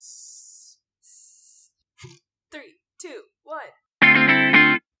3, 2, 1.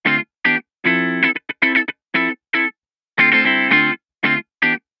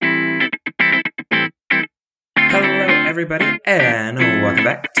 Hello, everybody, and welcome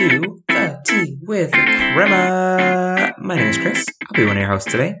back to The Tea with Crema. My name is Chris. I'll be one of your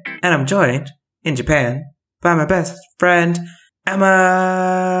hosts today, and I'm joined in Japan by my best friend,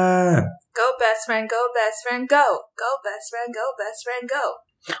 Emma. Go, best friend, go, best friend, go. Go, best friend, go, best friend, go.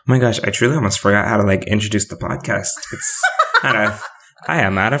 Oh my gosh, I truly almost forgot how to introduce the podcast. It's I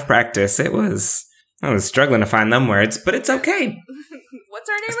am out of practice. I was struggling to find them words, but it's okay. What's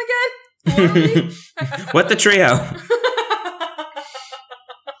our name again? What the trio?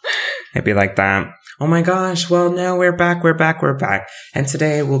 It'd be like that. Oh my gosh, well, now we're back. And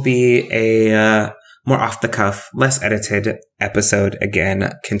today will be a more off-the-cuff, less edited episode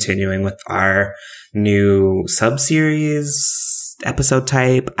again, continuing with our new sub-series episode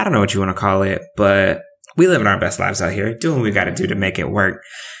type. I don't know what you want to call it, but we live in our best lives out here, doing what we got to do to make it work.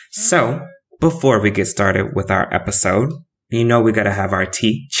 So, before we get started with our episode, you know we got to have our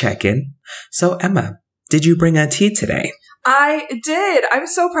tea check-in. So, Emma, did you bring a tea today? I did. I'm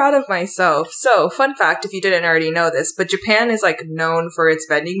so proud of myself. So, fun fact, if you didn't already know this, but Japan is known for its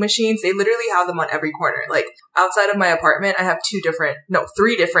vending machines. They literally have them on every corner. Outside of my apartment, I have 3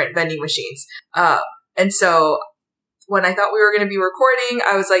 different vending machines. And so when I thought we were going to be recording,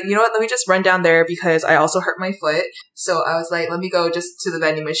 I was like, you know what, let me just run down there because I also hurt my foot. So I was like, let me go just to the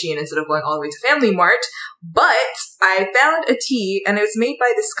vending machine instead of going all the way to Family Mart. But I found a tea, and it was made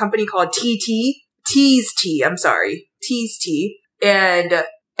by this company called Tea's Tea. And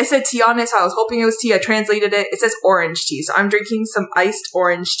it said tea on it, so I was hoping it was tea. I translated it. It says orange tea. So I'm drinking some iced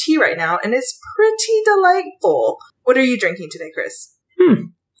orange tea right now, and it's pretty delightful. What are you drinking today, Chris?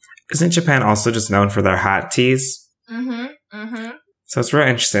 Isn't Japan also just known for their hot teas? So it's real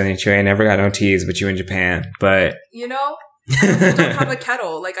interesting that you ain't never got no teas, but you in Japan. But you know, I also don't have a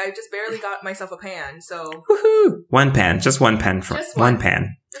kettle. I just barely got myself a pan. So woohoo! One pan, just one pan, one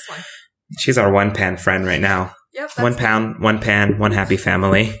pan. Just one. She's our one pan friend right now. Yep. 1 pound, 1 pan, 1 happy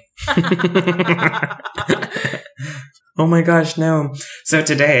family. Oh my gosh, no. So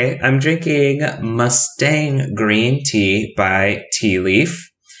today I'm drinking Mustang Green Tea by Tea Leaf.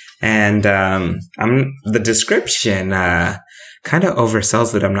 And the description kind of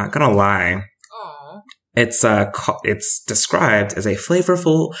oversells it, I'm not going to lie. Aww. It's described as a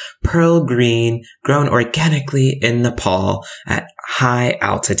flavorful pearl green grown organically in Nepal at high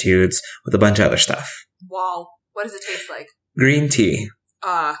altitudes with a bunch of other stuff. Wow. What does it taste like? Green tea.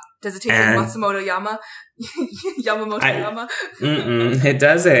 Does it taste like Matsumoto Yama? Yamamoto Yama? It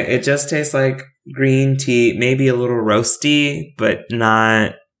doesn't. It just tastes like green tea, maybe a little roasty, but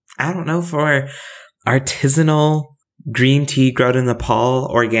not, I don't know, for artisanal green tea grown in Nepal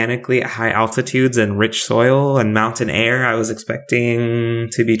organically at high altitudes and rich soil and mountain air. I was expecting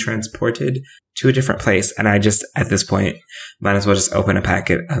to be transported to a different place. And I just, at this point, might as well just open a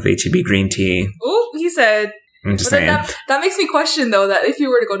packet of H-E-B green tea. Ooh, he said. I'm just saying. That makes me question, though, that if you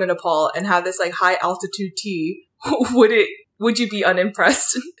were to go to Nepal and have this high altitude tea, would you be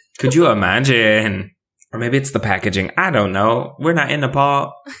unimpressed? Could you imagine? Or maybe it's the packaging. I don't know. We're not in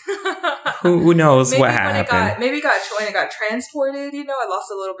Nepal. Who knows what happened? Maybe when it got transported, it lost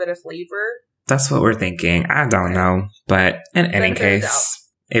a little bit of flavor. That's what we're thinking. I don't know. But in any case,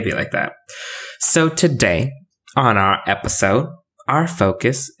 it'd be like that. So today, on our episode, our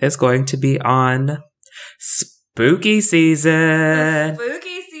focus is going to be on spooky season.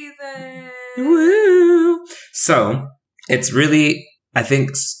 Spooky season. Woo! So, it's really, I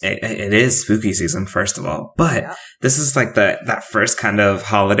think it is spooky season, first of all. But this is that first kind of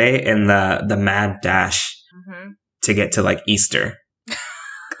holiday in the mad dash to get to Easter.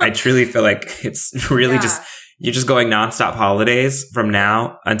 I truly feel like it's really you're just going nonstop holidays from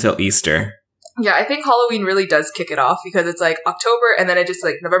now until Easter. Yeah, I think Halloween really does kick it off because it's October and then it just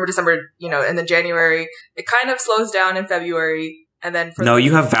November, December, and then January. It kind of slows down in February. And then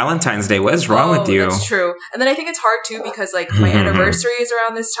you have Valentine's Day. What is wrong with you? That's true. And then I think it's hard too because my anniversary is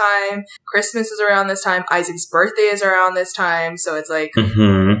around this time. Christmas is around this time. Isaac's birthday is around this time. So it's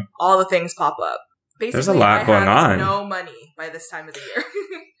all the things pop up. Basically, there's a lot going on. No money by this time of the year.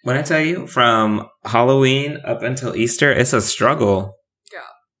 When I tell you, from Halloween up until Easter, it's a struggle.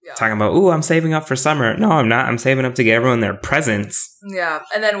 Yeah. Talking about, I'm saving up for summer. No, I'm not. I'm saving up to get everyone their presents. Yeah.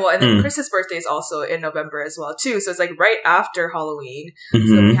 And then Chris's birthday is also in November as well, too. So it's right after Halloween.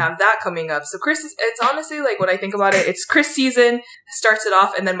 So we have that coming up. So it's honestly when I think about it, it's Chris season, starts it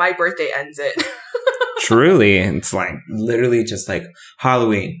off, and then my birthday ends it. Truly. It's literally just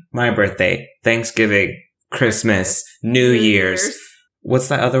Halloween, my birthday, Thanksgiving, Christmas, New Year's. What's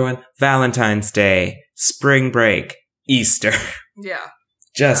that other one? Valentine's Day, spring break, Easter. Yeah.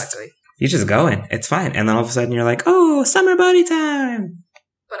 Just, exactly. you're just going. It's fine. And then all of a sudden you're like, oh, summer body time.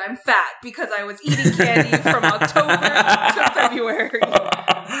 But I'm fat because I was eating candy from October to February.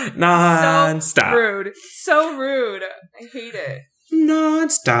 Non-stop. So rude. So rude. I hate it.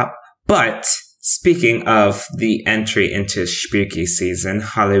 Non-stop. But speaking of the entry into spooky season,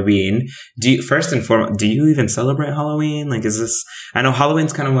 Halloween, first and foremost, do you even celebrate Halloween? Like, is this, I know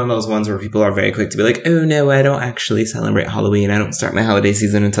Halloween's kind of one of those ones where people are very quick to be like, oh no, I don't actually celebrate Halloween. I don't start my holiday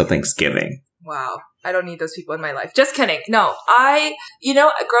season until Thanksgiving. Wow. I don't need those people in my life. Just kidding. No,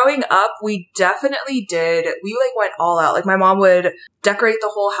 growing up, we definitely did. We went all out. Like my mom would decorate the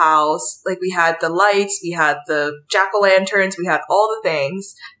whole house. Like we had the lights, we had the jack-o'-lanterns, we had all the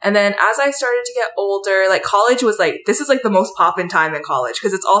things. And then as I started to get older, college was this is the most poppin' time in college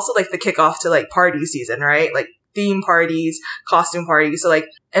because it's also the kickoff to party season, right? Theme parties, costume parties. So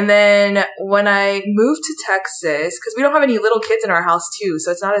and then when I moved to Texas, because we don't have any little kids in our house too,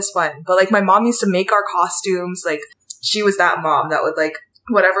 so it's not as fun. But my mom used to make our costumes. She was that mom that would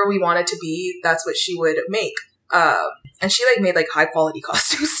whatever we wanted to be, that's what she would make. And she made high quality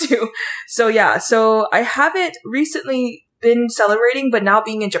costumes too. So yeah, so I haven't recently been celebrating, but now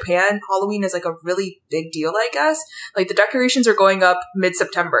being in Japan, Halloween is a really big deal, I guess. The decorations are going up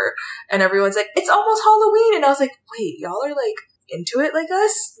mid-September and everyone's it's almost Halloween. And I was wait, y'all are into it like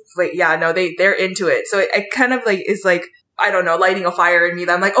us? Wait, yeah, no, they're into it. So it kind of is I don't know, lighting a fire in me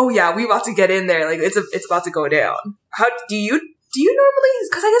that I'm oh yeah, we about to get in there. It's about to go down. How do you normally,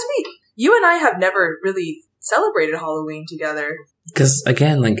 because I guess you and I have never really celebrated Halloween together. Because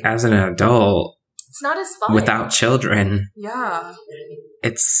again, as an adult, it's not as fun. Without children. Yeah.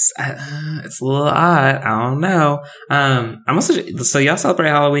 It's a little odd. I don't know. I'm also, so y'all celebrate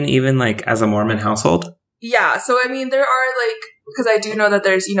Halloween even as a Mormon household? Yeah. So, I mean, there are because I do know that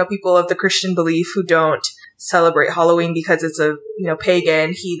there's, people of the Christian belief who don't celebrate Halloween because it's a,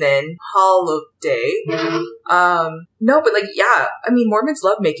 pagan, heathen holiday. No, but yeah, I mean, Mormons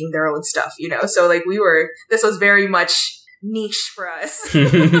love making their own stuff, so this was very much niche for us.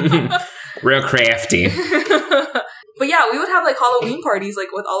 Real crafty. But yeah, we would have Halloween parties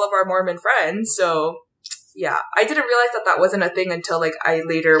with all of our Mormon friends. So yeah, I didn't realize that wasn't a thing until I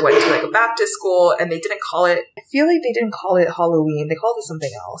later went to a Baptist school and they didn't call it, I feel they didn't call it Halloween. They called it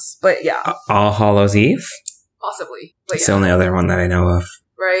something else. But yeah. All Hallows Eve? Possibly. But it's the only other one that I know of.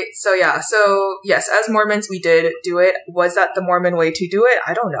 Right. So yeah. So yes, as Mormons, we did do it. Was that the Mormon way to do it?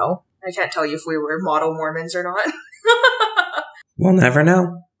 I don't know. I can't tell you if we were model Mormons or not. We'll never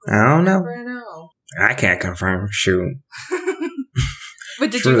know. I don't know. Never know. I can't confirm. Shoot.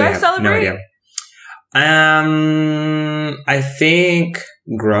 But did you guys celebrate? No idea. I think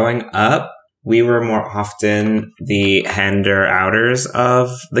growing up, we were more often the hander-outers of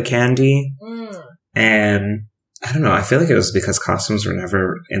the candy. And I don't know. I feel like it was because costumes were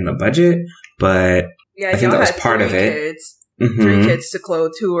never in the budget, but yeah, I think that was part of it. Kids, 3 kids to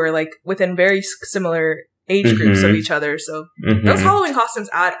clothe who were within very similar age groups of each other. So those Halloween costumes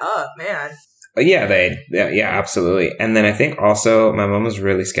add up, man. Yeah, yeah, absolutely. And then I think also my mom was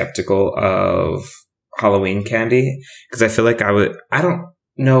really skeptical of Halloween candy because I feel like I don't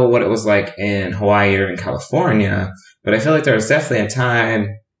know what it was like in Hawaii or in California, but I feel like there was definitely a time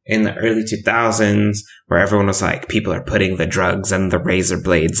in the early 2000s where everyone was people are putting the drugs and the razor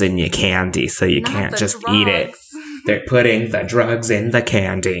blades in your candy so you can't just eat it. They're putting the drugs in the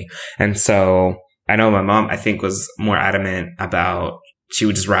candy. And so I know my mom, I think, was more adamant about she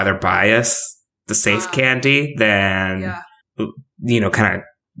would just rather buy us the safe candy than, kind of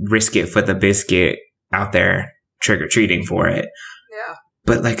risk it for the biscuit out there trick-or-treating for it. Yeah.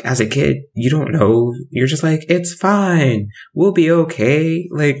 But as a kid, you don't know. You're just it's fine. We'll be okay.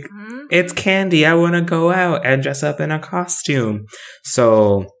 It's candy. I want to go out and dress up in a costume.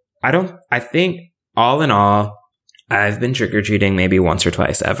 So I think all in all, I've been trick-or-treating maybe once or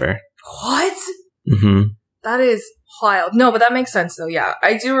twice ever. What? Mm-hmm. That is wild. No, but that makes sense though. Yeah.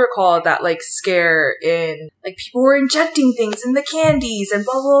 I do recall that scare in people were injecting things in the candies and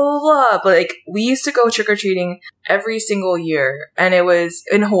blah, blah, blah, blah. But we used to go trick-or-treating every single year. And it was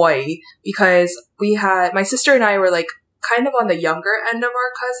in Hawaii because my sister and I were kind of on the younger end of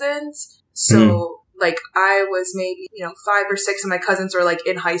our cousins. So I was maybe, 5 or 6 and my cousins were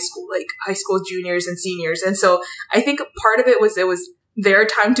in high school, high school juniors and seniors. And so I think part of it was their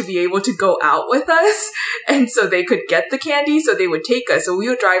time to be able to go out with us. And so they could get the candy. So they would take us. So we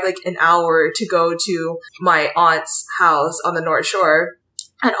would drive an hour to go to my aunt's house on the North Shore.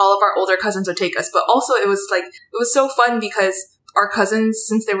 And all of our older cousins would take us. But also it was so fun because our cousins,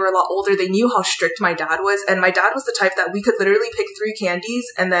 since they were a lot older, they knew how strict my dad was. And my dad was the type that we could literally pick 3 candies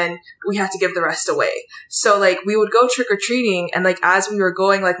and then we had to give the rest away. So like we would go trick-or-treating, and like as we were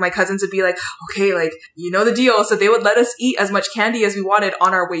going, like my cousins would be like, okay, like you know the deal. So they would let us eat as much candy as we wanted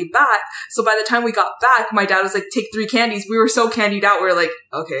on our way back. So by the time we got back, my dad was like, take 3 candies. We were so candied out. We were like,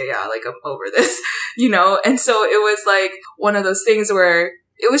 okay, yeah, like I'm over this, you know? And so it was like one of those things where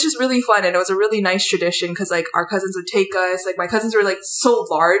it was just really fun, and it was a really nice tradition because like our cousins would take us. Like my cousins were like so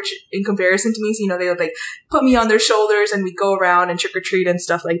large in comparison to me, so you know they would like put me on their shoulders and we'd go around and trick or treat and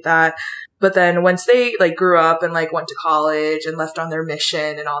stuff like that. But then once they like grew up and like went to college and left on their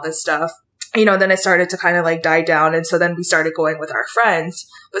mission and all this stuff, you know, then it started to kind of like die down, and so then we started going with our friends.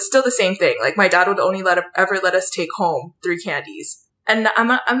 But still the same thing. Like my dad would only ever let us take home 3 candies. And I'm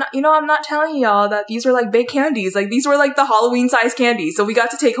not telling y'all that these were like big candies. Like these were like the Halloween size candies. So we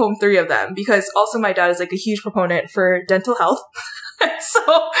got to take home 3 of them because also my dad is like a huge proponent for dental health.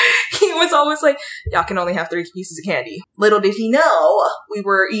 So he was always like, y'all can only have 3 pieces of candy. Little did he know we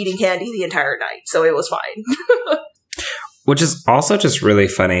were eating candy the entire night. So it was fine. Which is also just really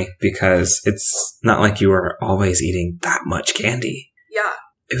funny because it's not like you were always eating that much candy. Yeah.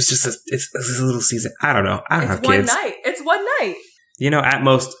 It was just it's a little season. I don't know. I don't have kids. It's one night. You know, at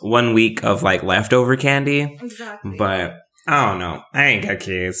most 1 week of like leftover candy. Exactly. But I don't know. I ain't got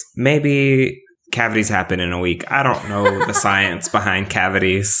kids. Maybe cavities happen in a week. I don't know the science behind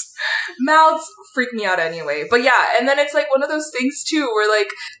cavities. Mouths freak me out anyway. But yeah, and then it's like one of those things too where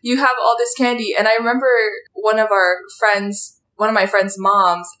like you have all this candy. And I remember one of my friend's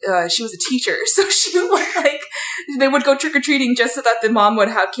moms, she was a teacher. So she would like, they would go trick-or-treating just so that the mom would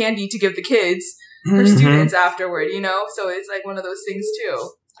have candy to give the kids. For students afterward, you know? So it's like one of those things too.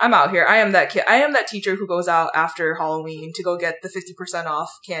 I'm out here. I am that kid. I am that teacher who goes out after Halloween to go get the 50%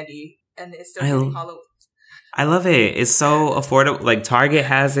 off candy. And it's still Halloween. I love it. It's so affordable. Like Target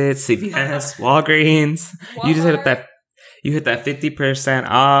has it, CVS, Walgreens. Walmart. You just hit that 50%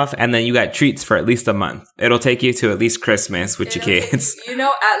 off, and then you got treats for at least a month. It'll take you to at least Christmas with your kids. You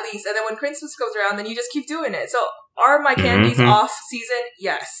know, at least. And then when Christmas goes around, then you just keep doing it. So are my candies off season?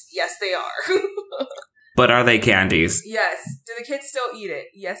 Yes. Yes, they are. But are they candies? Yes. Do the kids still eat it?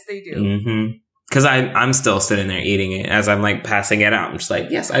 Yes, they do. Because I'm still sitting there eating it as I'm like passing it out. I'm just like,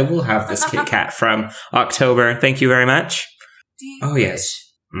 yes, I will have this Kit Kat from October. Thank you very much. Oh, yes.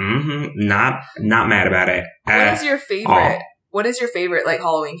 Not mad about it. What is your favorite? What is your favorite like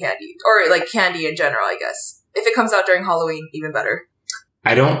Halloween candy, or like candy in general? I guess if it comes out during Halloween, even better.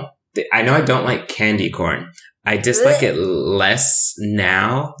 I know I don't like candy corn. I dislike it less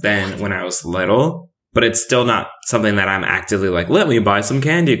now than when I was little, but it's still not something that I'm actively like, let me buy some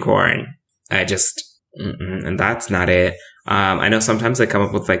candy corn. I just, and that's not it. I know sometimes they come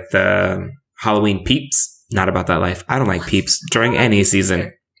up with like the Halloween Peeps. Not about that life. I don't like Peeps during any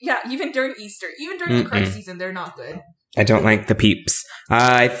season. Yeah, even during Easter. Even during the Christmas season, they're not good. I don't like the Peeps.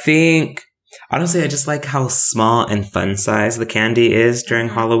 I think, honestly, I just like how small and fun size the candy is during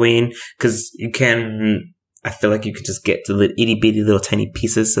Halloween. Because I feel like you could just get the little itty bitty little tiny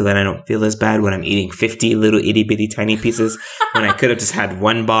pieces so that I don't feel as bad when I'm eating 50 little itty bitty tiny pieces when I could have just had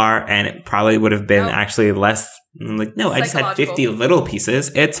 1 bar and it probably would have been actually less. I'm like, no, I just had 50 little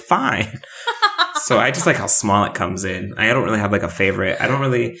pieces. It's fine. So I just like how small it comes in. I don't really have like a favorite. I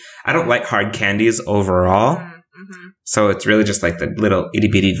don't like hard candies overall. So it's really just like the little itty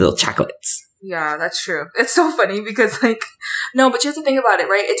bitty little chocolates. Yeah, that's true. It's so funny because like, no, but you have to think about it,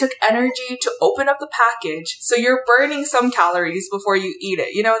 right? It took energy to open up the package. So you're burning some calories before you eat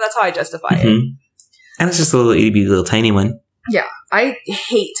it. You know, that's how I justify it. And it's just a little itty bitty little tiny one. Yeah. I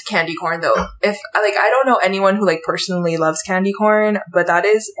hate candy corn though. I don't know anyone who like personally loves candy corn, but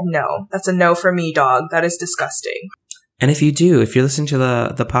that's a no for me, dog. That is disgusting. And if you're listening to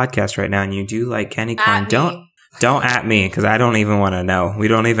the podcast right now and you do like candy corn, don't at me because I don't even want to know. We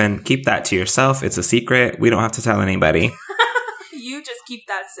don't even keep that to yourself. It's a secret. We don't have to tell anybody. You just keep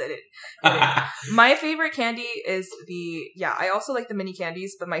that sitting. My favorite candy is I also like the mini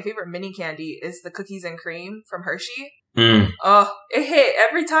candies, but my favorite mini candy is the cookies and cream from Hershey. Oh, it hit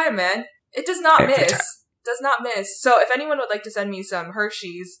every time, man. It does not miss. Does not miss. So if anyone would like to send me some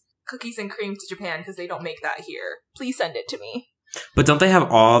Hershey's cookies and cream to Japan, because they don't make that here, please send it to me. But don't they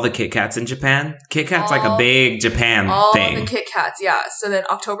have all the Kit Kats in Japan? Kit Kat's like a big Japan thing. All the Kit Kats, yeah. So then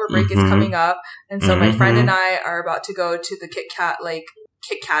October break is coming up. And so my friend and I are about to go to the Kit Kat, like,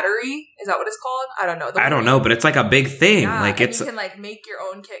 Kit Kattery? Is that what it's called? I don't know. I don't know, but it's like a big thing. Yeah, like you can like make your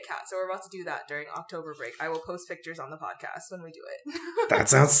own Kit Kat. So we're about to do that during October break. I will post pictures on the podcast when we do it. That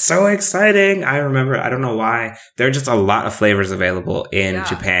sounds so exciting. I remember, I don't know why. There are just a lot of flavors available in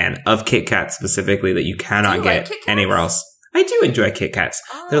Japan of Kit Kat specifically that you cannot get anywhere else. I do enjoy Kit Kats.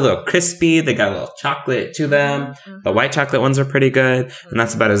 They're a little crispy. They got a little chocolate to them. Mm-hmm. The white chocolate ones are pretty good. And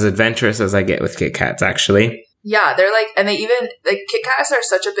that's about as adventurous as I get with Kit Kats, actually. Yeah, they're like, and they even, like, Kit Kats are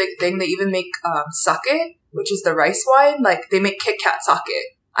such a big thing. They even make sake, which is the rice wine. Like, they make Kit Kat sake.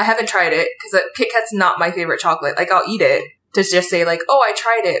 I haven't tried it because Kit Kat's not my favorite chocolate. Like, I'll eat it to just say, like, oh, I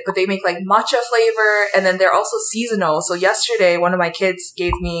tried it. But they make, like, matcha flavor, and then they're also seasonal. So yesterday, one of my kids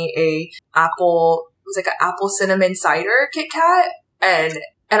gave me it was like an apple cinnamon cider Kit Kat, and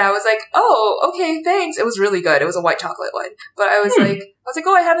I was like, oh, okay, thanks. It was really good. It was a white chocolate one. But I was like,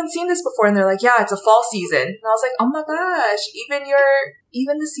 oh, I haven't seen this before. And they're like, yeah, it's a fall season. And I was like, oh my gosh,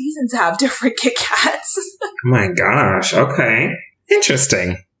 even the seasons have different Kit Kats. Oh my gosh. Okay.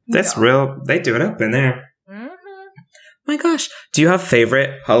 Interesting. That's real. They do it up in there. Mm-hmm. My gosh. Do you have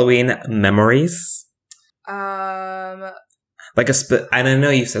favorite Halloween memories? Like and I know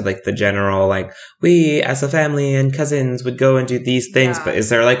you said like the general, like we as a family and cousins would go and do these things, but is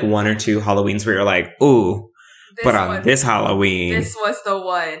there like one or two Halloweens where you're like, ooh, but on this Halloween. This was the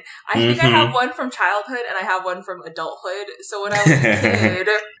one. I think I have one from childhood and I have one from adulthood. So when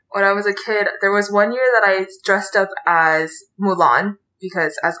I was a kid, there was one year that I dressed up as Mulan.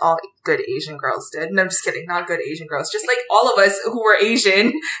 Because as all good Asian girls did. No, I'm just kidding. Not good Asian girls. Just like all of us who were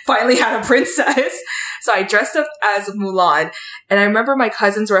Asian finally had a princess. So I dressed up as Mulan. And I remember my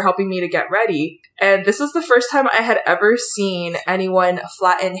cousins were helping me to get ready. And this was the first time I had ever seen anyone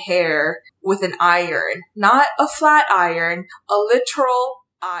flatten hair with an iron. Not a flat iron. A literal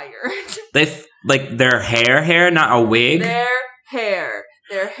iron. Like their hair, not a wig? Their hair.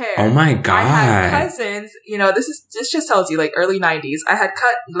 Oh my god. I had cousins, this just tells you like early 90s. I had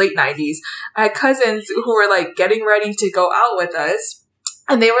late 90s. I had cousins who were like getting ready to go out with us.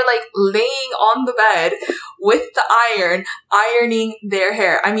 And they were like laying on the bed with the iron, ironing their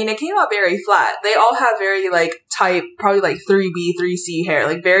hair. I mean, it came out very flat. They all have very like type, probably like 3B, 3C hair,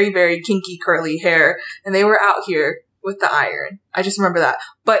 like very, very kinky curly hair. And they were out here with the iron. I just remember that.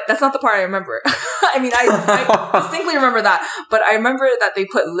 But that's not the part I remember. I mean, I distinctly remember that. But I remember that they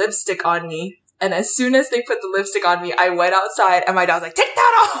put lipstick on me. And as soon as they put the lipstick on me, I went outside and my dad was like, take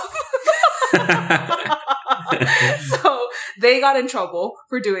that off! So they got in trouble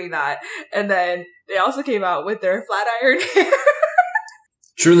for doing that. And then they also came out with their flat iron hair.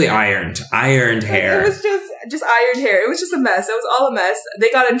 Truly ironed hair. It was just ironed hair. It was just a mess. It was all a mess.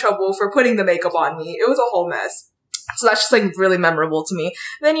 They got in trouble for putting the makeup on me. It was a whole mess. So that's just like really memorable to me.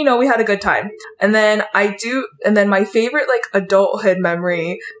 And then, we had a good time. And then my favorite like adulthood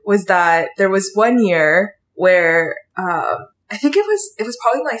memory was that there was one year where, I think it was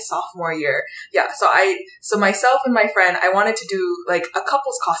probably my sophomore year. Yeah. So myself and my friend, I wanted to do like a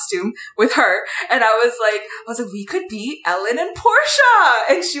couple's costume with her. And I was like, we could be Ellen and Portia.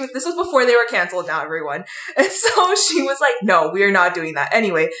 And this was before they were canceled now, everyone. And so she was like, no, we are not doing that.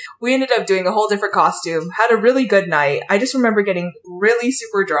 Anyway, we ended up doing a whole different costume, had a really good night. I just remember getting really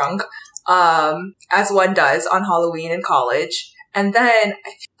super drunk, as one does on Halloween in college. And then I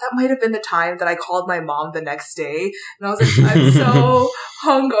think that might have been the time that I called my mom the next day. And I was like, I'm so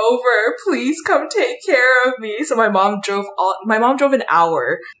hungover. Please come take care of me. So my mom drove an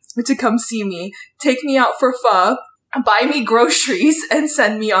hour to come see me, take me out for pho, buy me groceries, and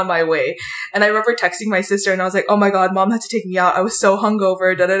send me on my way. And I remember texting my sister and I was like, oh my God, mom had to take me out. I was so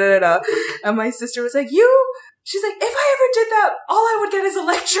hungover, da da da da. And my sister was like, she's like, if I ever did that, all I would get is a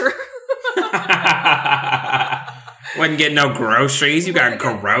lecture. Wasn't getting no groceries. You got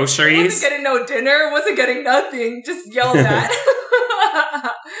groceries. Wasn't getting no dinner. Wasn't getting nothing. Just yelled at.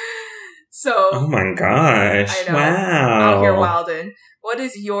 So. Oh my gosh. I know. Wow. Out here wildin'. What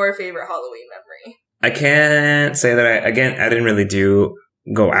is your favorite Halloween memory? I can't say that I didn't really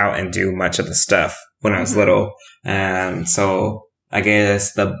go out and do much of the stuff when I was little. So I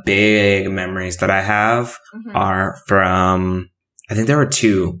guess the big memories that I have are from, I think there were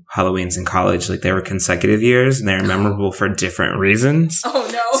 2 Halloweens in college. Like they were consecutive years and they were memorable for different reasons. Oh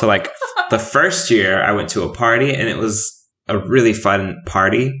no. So like the first year I went to a party and it was a really fun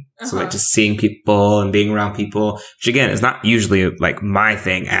party. So like just seeing people and being around people, which again is not usually like my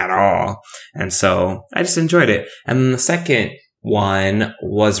thing at all. And so I just enjoyed it. And then the second one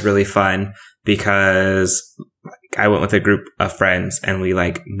was really fun because I went with a group of friends and we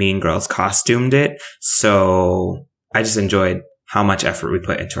like Mean Girls costumed it. So I just enjoyed how much effort we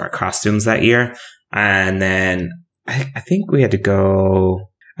put into our costumes that year. And then I think we had to go,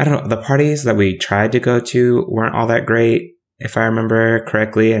 I don't know, the parties that we tried to go to weren't all that great, if I remember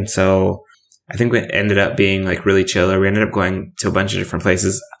correctly. And so I think we ended up being like really chill, or we ended up going to a bunch of different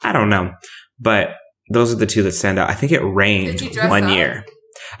places. I don't know. But those are the 2 that stand out. I think it rained one year.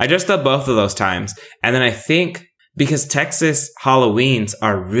 I dressed up both of those times. And then I think because Texas Halloweens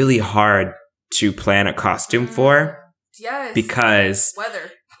are really hard to plan a costume for. Yes. Because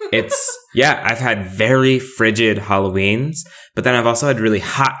weather. I've had very frigid Halloweens, but then I've also had really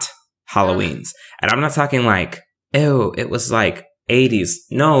hot Halloweens. And I'm not talking like, ew, it was like 80s.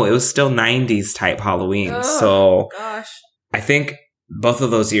 No, it was still 90s type Halloween. Oh, so gosh. I think both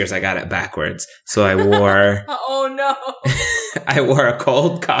of those years I got it backwards. So I wore oh no. I wore a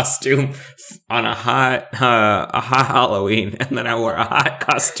cold costume on a hot Halloween, and then I wore a hot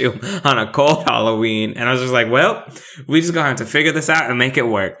costume on a cold Halloween, and I was just like, well, we just gonna have to figure this out and make it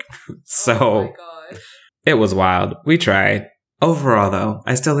work. So oh my gosh. It was wild. We tried. Overall though,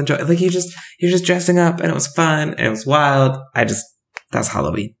 I still enjoy it. Like you're just dressing up and it was fun and it was wild. That's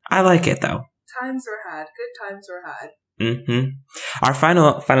Halloween. I like it though. Times were had. Good times were had. Mm-hmm. Our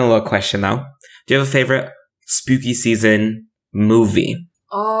final little question though. Do you have a favorite spooky season movie?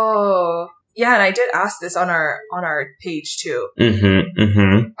 Oh, yeah, and I did ask this on our page too.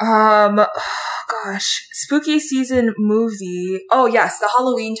 Gosh, spooky season movie. Oh yes, the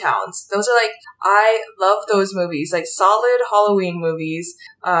Halloween Towns. Those are like, I love those movies. Like solid Halloween movies.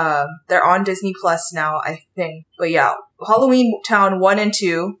 They're on Disney Plus now, I think. But yeah, Halloween Town 1 and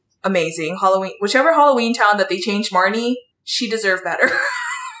 2, amazing. Whichever Halloween Town that they changed Marnie, she deserved better.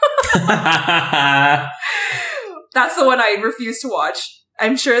 That's the one I refuse to watch.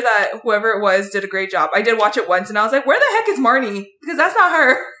 I'm sure that whoever it was did a great job. I did watch it once and I was like, where the heck is Marnie? Because that's not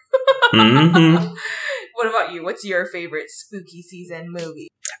her. Mm-hmm. What about you? What's your favorite spooky season movie?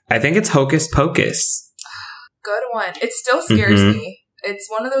 I think it's Hocus Pocus. Good one. It still scares me. It's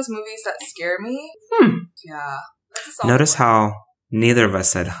one of those movies that scare me. Yeah. That's a solid Notice one. how neither of us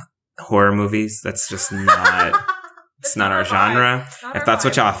said horror movies. That's just not... It's not our genre. If that's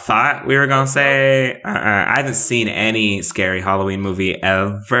what y'all thought we were going to say, I haven't seen any scary Halloween movie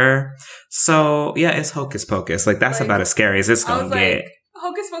ever. So, yeah, it's Hocus Pocus. Like, that's about as scary as it's going to get.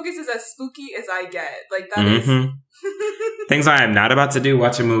 Hocus Pocus is as spooky as I get. Like, that is... Things I am not about to do,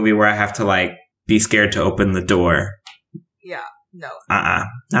 watch a movie where I have to, like, be scared to open the door. Yeah, no.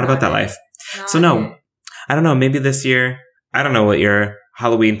 Not about that life. Not So, no. it. I don't know. Maybe this year, I don't know what your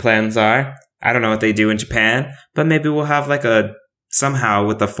Halloween plans are. I don't know what they do in Japan, but maybe we'll have like somehow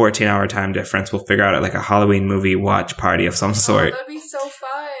with the 14-hour time difference, we'll figure out like a Halloween movie watch party of some sort. That'd be so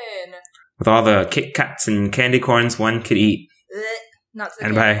fun. With all the Kit Kats and candy corns one could eat. Blech. Not the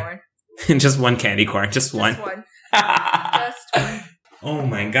And candy corn. Just one candy corn, just one. Just one. Just one. Oh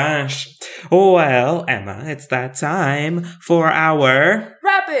my gosh. Well, Emma, it's that time for our...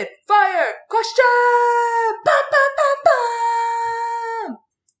 Rapid fire question! Bum, bum, bum, bum!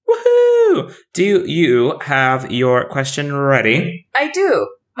 Woohoo! Do you have your question ready? I do.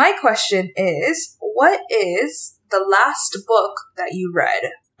 My question is, what is the last book that you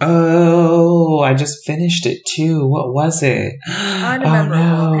read? Oh, I just finished it too. What was it?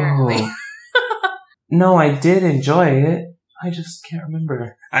 Unmemorable, apparently. No, I did enjoy it. I just can't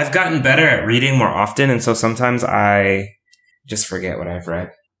remember. I've gotten better at reading more often, and so sometimes I just forget what I've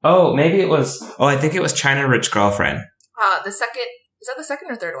read. Oh, maybe it was... Oh, I think it was China Rich Girlfriend. The second... Is that the second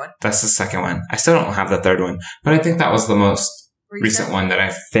or third one? That's the second one. I still don't have the third one, but I think that was the most recent one that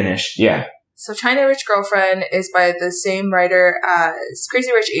I finished. Yeah. So China Rich Girlfriend is by the same writer as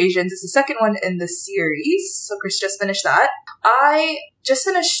Crazy Rich Asians. It's the second one in the series. So Chris just finished that. I just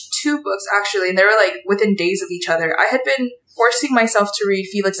finished 2 books, actually, and they were like within days of each other. I had been forcing myself to read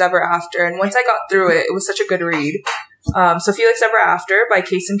Felix Ever After, and once I got through it, it was such a good read. So Felix Ever After by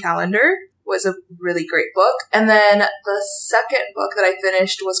Case and Calendar was a really great book. And then the second book that I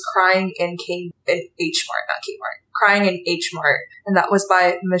finished was Crying in H Mart, not Kmart. Crying in H Mart. And that was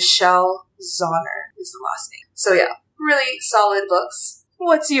by Michelle Zauner is the last name. So yeah, really solid books.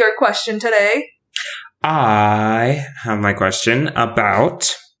 What's your question today? I have my question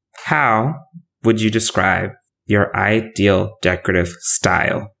about how would you describe your ideal decorative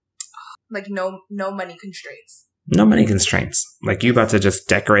style? Like no money constraints. No money constraints. Like you about to just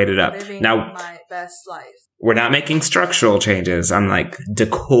decorate it up. Living Now, my best life. we're not making structural changes. I'm like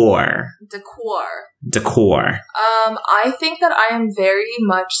decor. I think that I am very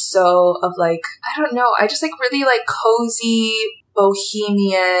much so of like, I don't know, I just like really like cozy,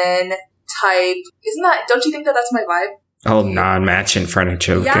 bohemian type. Don't you think that that's my vibe? Oh, non-matching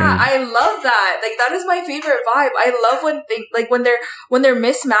furniture. Yeah, I love that. Like that is my favorite vibe. I love when they're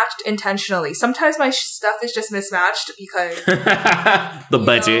mismatched intentionally. Sometimes my stuff is just mismatched because the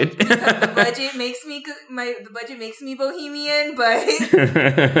budget. The budget makes me bohemian, but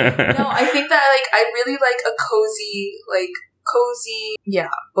no, I think that like I really like a cozy,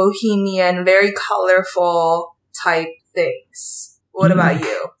 yeah, bohemian, very colorful type things. What about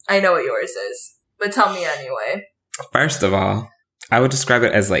you? I know what yours is, but tell me anyway. First of all, I would describe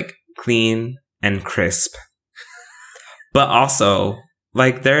it as like clean and crisp. But also,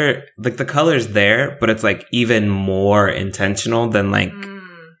 like they're like the color's there, but it's like even more intentional than like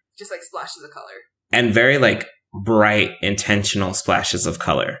just like splashes of color. And very like bright, intentional splashes of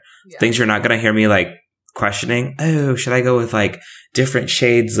color. Yeah. Things you're not gonna hear me like questioning. Oh, should I go with like different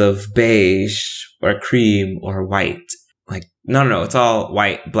shades of beige or cream or white? Like, no. It's all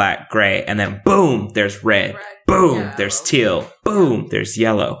white, black, gray, and then boom, there's red. Boom, yellow. There's teal. Boom, there's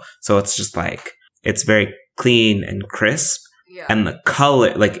yellow. So it's just like, it's very clean and crisp. Yeah. And the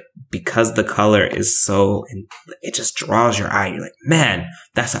color, like, because the color is so, it just draws your eye. You're like, man,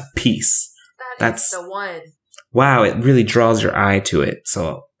 that's a piece. That's the one. Wow, it really draws your eye to it.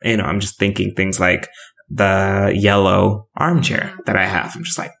 So, I'm just thinking things like the yellow armchair that I have. I'm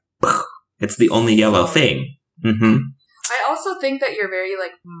just like, it's the only yellow thing. Mm-hmm. I also think that you're very,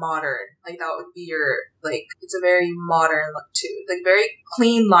 like, modern. Like, that would be your, like, it's a very modern look, too. Like, very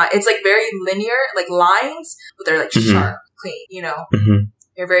clean line. It's, like, very linear, like, lines, but they're, like, sharp, clean, you know? Mm-hmm.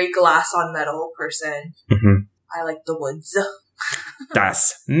 You're a very glass on metal person. Mm-hmm. I like the woods.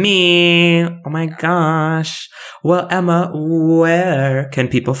 That's me. Oh, my gosh. Well, Emma, where can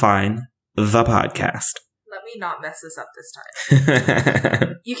people find the podcast? Let me not mess this up this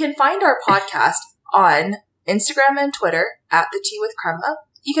time. You can find our podcast on Instagram and Twitter at The Tea with Crema.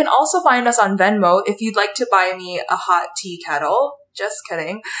 You can also find us on Venmo if you'd like to buy me a hot tea kettle. Just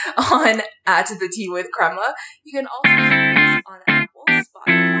kidding. On at The Tea with Crema. You can also find us on Apple,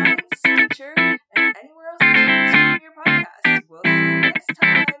 Spotify, Stitcher, and anywhere else.